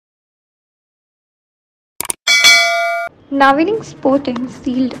Navelim Sporting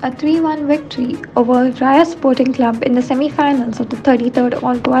sealed a 3-1 victory over Raia Sporting Club in the semi-finals of the 33rd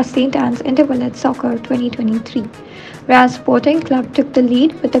All Goa St. Intervallate Soccer 2023. Raia Sporting Club took the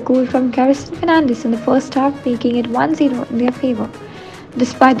lead with a goal from Garrison Fernandes in the first half, making it 1-0 in their favour.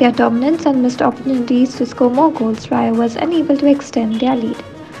 Despite their dominance and missed opportunities to score more goals, Raia was unable to extend their lead.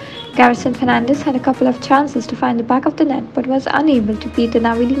 Garrison Fernandes had a couple of chances to find the back of the net but was unable to beat the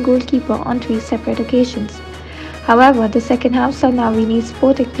Navelim goalkeeper on three separate occasions. However, the second half saw Navelim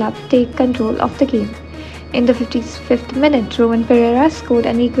Sporting Club take control of the game. In the 55th minute, Rowan Pereira scored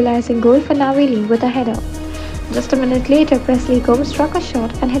an equalizing goal for Navelim with a header. Just a minute later, Presley Gomes struck a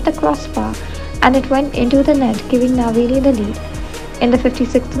shot and hit the crossbar, and it went into the net, giving Navelim the lead. In the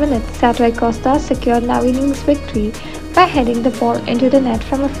 56th minute, Satray Costa secured Navelim's victory by heading the ball into the net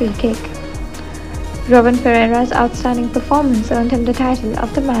from a free kick. Rowan Pereira's outstanding performance earned him the title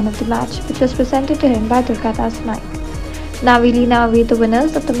of the Man of the Match, which was presented to him by Durgadas Naik. Navelim now await the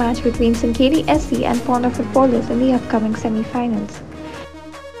winners of the match between Sankeli SC and Ponda footballers in the upcoming semi-finals.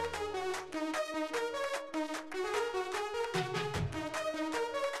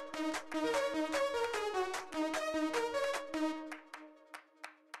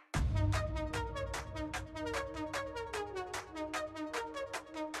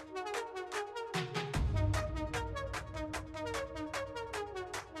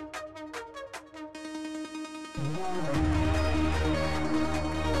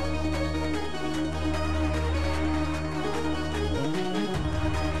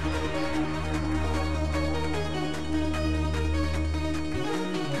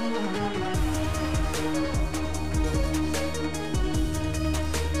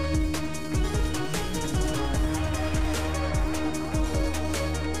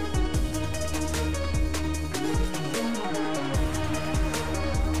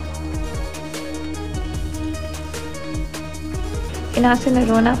 Inasin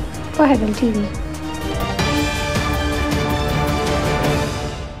Arona for Herald TV.